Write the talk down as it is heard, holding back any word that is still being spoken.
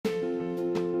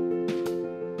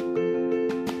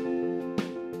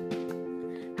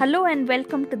Hello and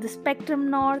welcome to the Spectrum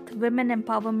North Women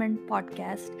Empowerment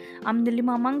Podcast. I'm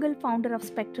Neelima Mangal, founder of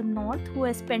Spectrum North, who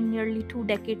has spent nearly 2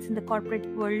 decades in the corporate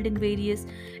world in various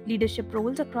leadership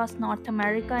roles across North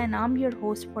America, and I'm your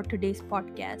host for today's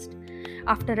podcast.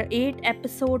 After an 8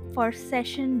 episode first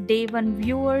session, day one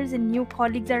viewers and new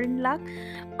colleagues are in luck.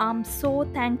 I'm so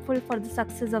thankful for the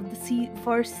success of the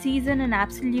first season and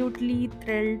absolutely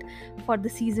thrilled for the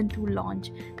season 2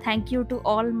 launch. Thank you to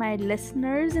all my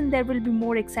listeners, and there will be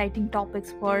more exciting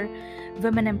topics for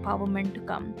women empowerment to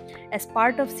come. As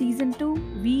part of season 2,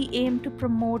 we aim to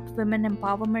promote women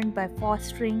empowerment by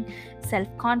fostering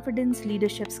self confidence,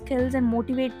 leadership skills, and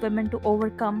motivate women to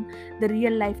overcome the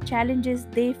real life challenges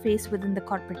they face within the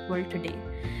corporate world today.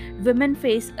 Women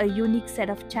face a unique set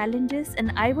of challenges,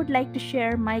 and I would like to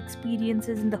share my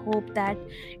experiences in the hope that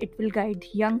it will guide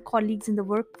young colleagues in the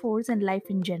workforce and life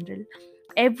in general.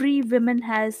 Every woman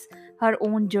has her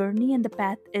own journey, and the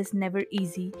path is never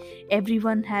easy.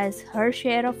 Everyone has her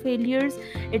share of failures.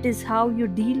 It is how you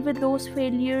deal with those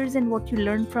failures and what you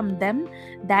learn from them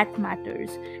that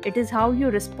matters. It is how you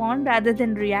respond rather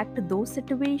than react to those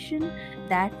situations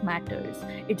that matters.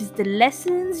 It is the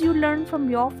lessons you learn from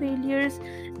your failures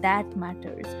that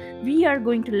matters. We are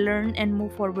going to learn and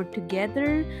move forward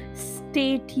together.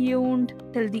 Stay tuned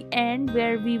till the end,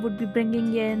 where we would be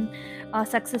bringing in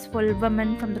successful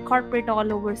women from the corporate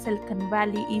all over Silicon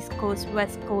Valley, East Coast,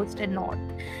 West Coast, and North.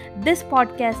 This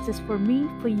podcast is for me,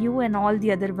 for you, and all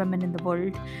the other women in the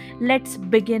world. Let's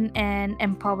begin and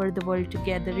empower the world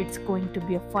together. It's going to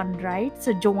be a fun ride,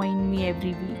 so join me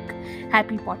every week.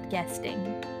 Happy podcasting.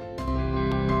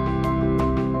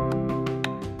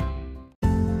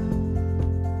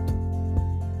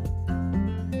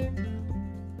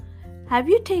 Have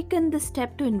you taken the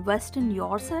step to invest in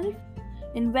yourself?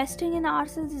 Investing in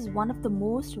ourselves is one of the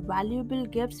most valuable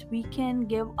gifts we can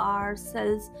give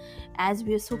ourselves, as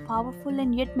we are so powerful,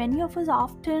 and yet many of us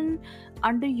often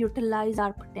underutilize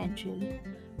our potential.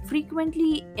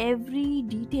 Frequently, every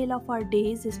detail of our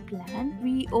days is planned.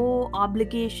 We owe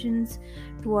obligations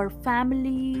to our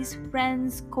families,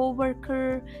 friends,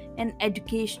 co-worker, and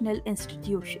educational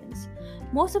institutions.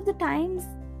 Most of the times,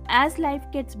 as life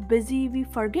gets busy, we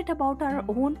forget about our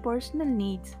own personal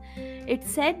needs. It's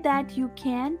said that you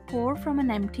can pour from an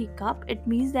empty cup. It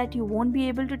means that you won't be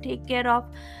able to take care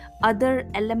of other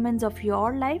elements of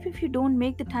your life if you don't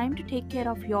make the time to take care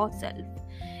of yourself.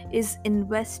 Is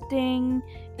investing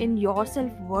in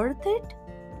yourself worth it?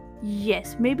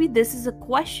 Yes, maybe this is a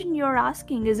question you're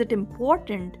asking. Is it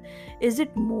important? Is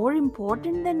it more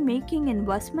important than making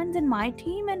investments in my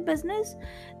team and business?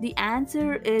 The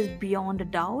answer is beyond a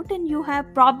doubt, and you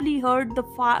have probably heard the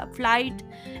flight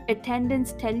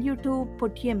attendants tell you to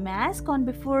put your mask on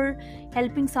before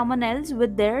helping someone else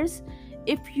with theirs.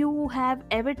 If you have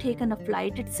ever taken a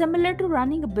flight, it's similar to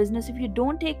running a business. If you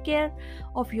don't take care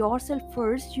of yourself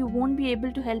first, you won't be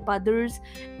able to help others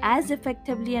as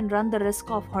effectively and run the risk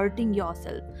of hurting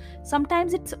yourself.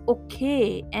 Sometimes it's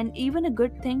okay and even a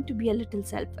good thing to be a little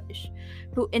selfish.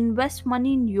 To invest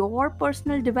money in your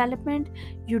personal development,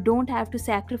 you don't have to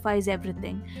sacrifice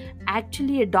everything.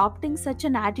 Actually, adopting such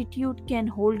an attitude can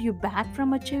hold you back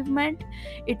from achievement.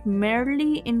 It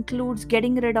merely includes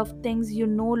getting rid of things you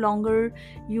no longer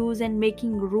use and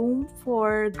making room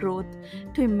for growth.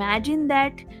 To imagine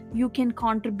that you can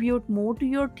contribute more to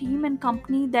your team and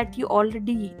company that you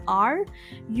already are,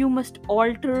 you must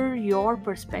alter your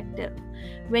perspective.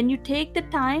 When you take the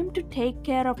time to take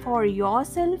care of for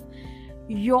yourself,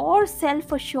 your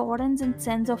self assurance and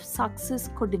sense of success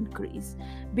could increase.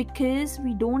 Because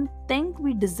we don't think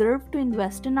we deserve to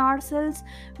invest in ourselves,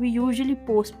 we usually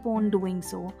postpone doing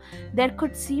so. There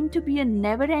could seem to be a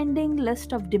never ending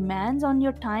list of demands on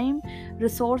your time,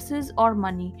 resources, or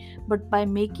money. But by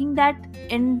making that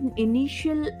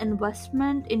initial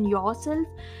investment in yourself,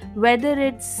 whether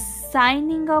it's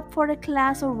signing up for a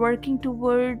class or working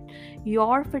toward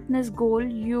your fitness goal,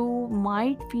 you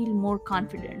might feel more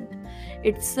confident.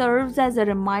 It serves as a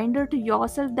reminder to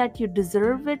yourself that you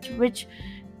deserve it, which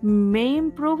may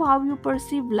improve how you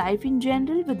perceive life in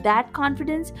general. With that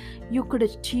confidence, you could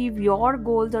achieve your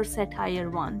goals or set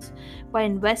higher ones. By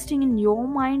investing in your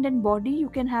mind and body, you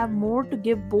can have more to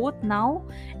give both now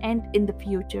and in the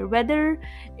future, whether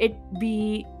it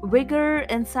be vigor,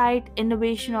 insight,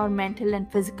 innovation, or mental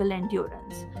and physical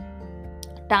endurance.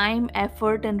 Time,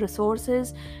 effort, and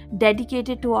resources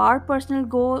dedicated to our personal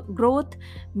growth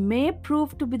may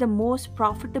prove to be the most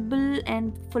profitable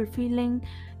and fulfilling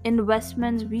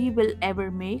investments we will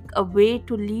ever make. A way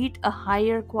to lead a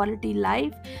higher quality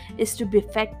life is to be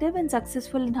effective and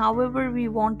successful in however we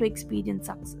want to experience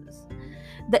success.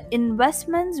 The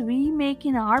investments we make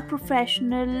in our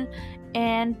professional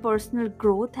and personal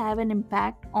growth have an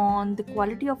impact on the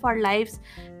quality of our lives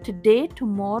today,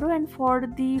 tomorrow, and for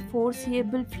the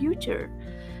foreseeable future.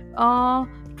 uh,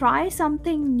 Try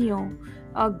something new.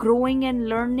 Growing and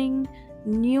learning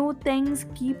new things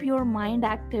keep your mind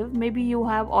active. Maybe you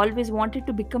have always wanted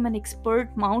to become an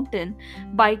expert mountain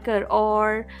biker,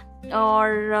 or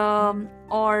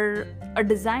a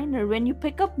designer. When you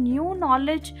pick up new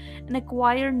knowledge and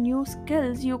acquire new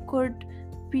skills, you could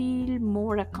feel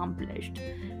more accomplished.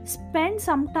 Spend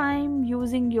some time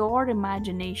using your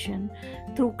imagination.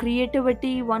 Through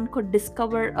creativity, one could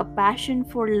discover a passion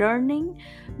for learning.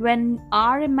 When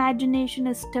our imagination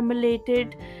is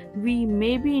stimulated, we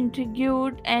may be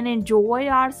intrigued and enjoy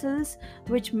ourselves,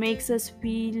 which makes us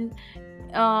feel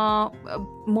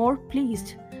more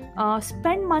pleased.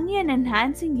 Spend money on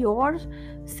enhancing your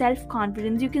self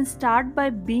confidence. You can start by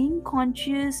being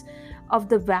conscious of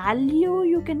the value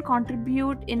you can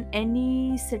contribute in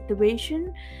any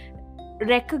situation.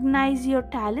 Recognize your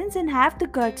talents and have the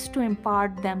guts to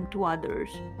impart them to others.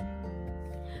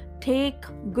 Take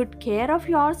good care of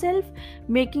yourself.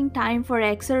 Making time for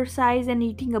exercise and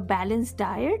eating a balanced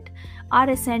diet are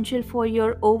essential for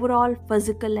your overall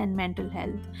physical and mental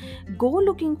health. Go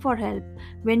looking for help.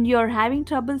 When you're having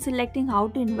trouble selecting how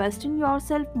to invest in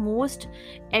yourself most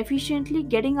efficiently,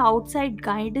 getting outside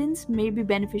guidance may be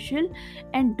beneficial,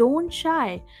 and don't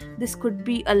shy. This could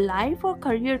be a life or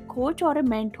career coach or a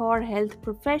mentor, health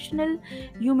professional.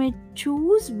 You may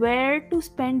choose where to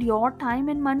spend your time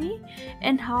and money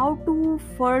and how to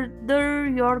further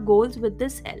your goals with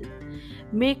this help.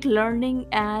 Make learning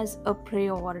as a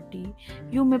priority.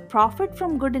 You may profit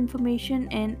from good information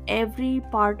in every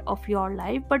part of your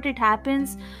life, but it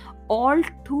happens all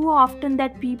too often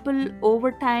that people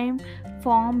over time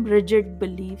form rigid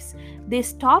beliefs. They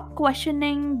stop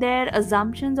questioning their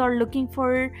assumptions or looking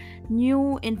for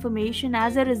new information.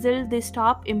 As a result, they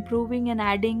stop improving and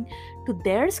adding to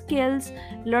their skills.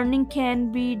 Learning can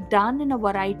be done in a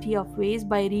variety of ways: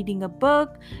 by reading a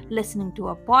book, listening to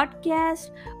a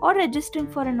podcast, or registering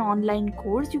for an online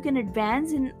course. You can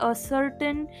advance in a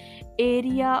certain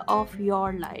area of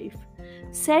your life.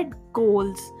 Set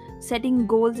goals. Setting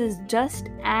goals is just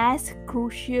as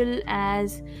crucial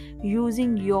as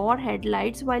using your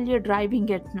headlights while you're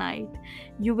driving at night.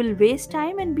 You will waste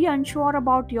time and be unsure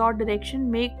about your direction.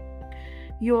 Make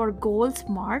your goals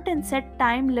smart and set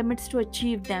time limits to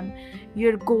achieve them.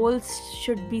 Your goals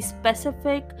should be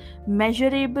specific,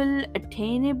 measurable,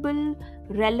 attainable,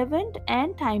 relevant,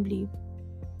 and timely.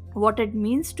 What it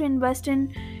means to invest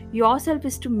in yourself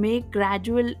is to make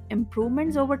gradual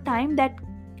improvements over time that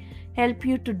help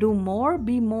you to do more,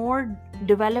 be more,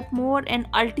 develop more, and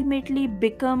ultimately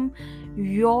become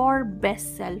your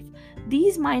best self.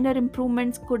 These minor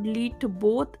improvements could lead to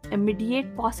both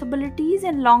immediate possibilities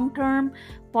and long term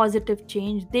positive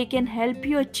change. They can help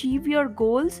you achieve your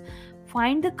goals,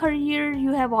 find the career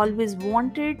you have always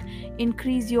wanted,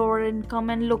 increase your income,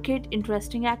 and locate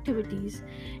interesting activities.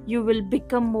 You will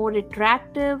become more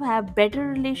attractive, have better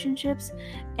relationships,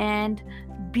 and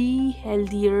be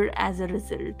healthier as a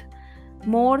result.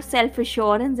 More self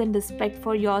assurance and respect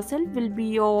for yourself will be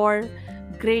your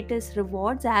greatest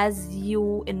rewards as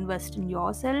you invest in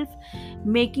yourself.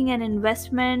 Making an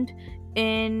investment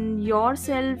in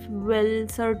yourself will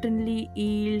certainly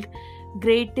yield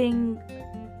greating,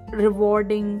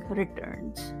 rewarding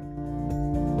returns.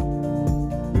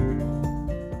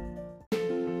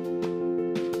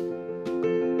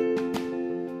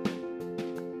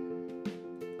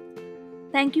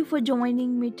 Thank you for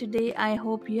joining me today. I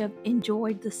hope you have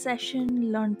enjoyed the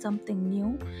session, learned something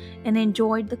new, and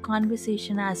enjoyed the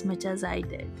conversation as much as I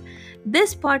did.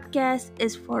 This podcast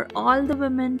is for all the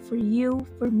women, for you,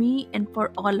 for me, and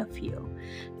for all of you.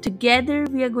 Together,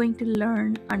 we are going to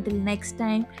learn. Until next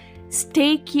time,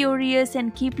 stay curious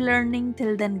and keep learning.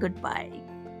 Till then, goodbye.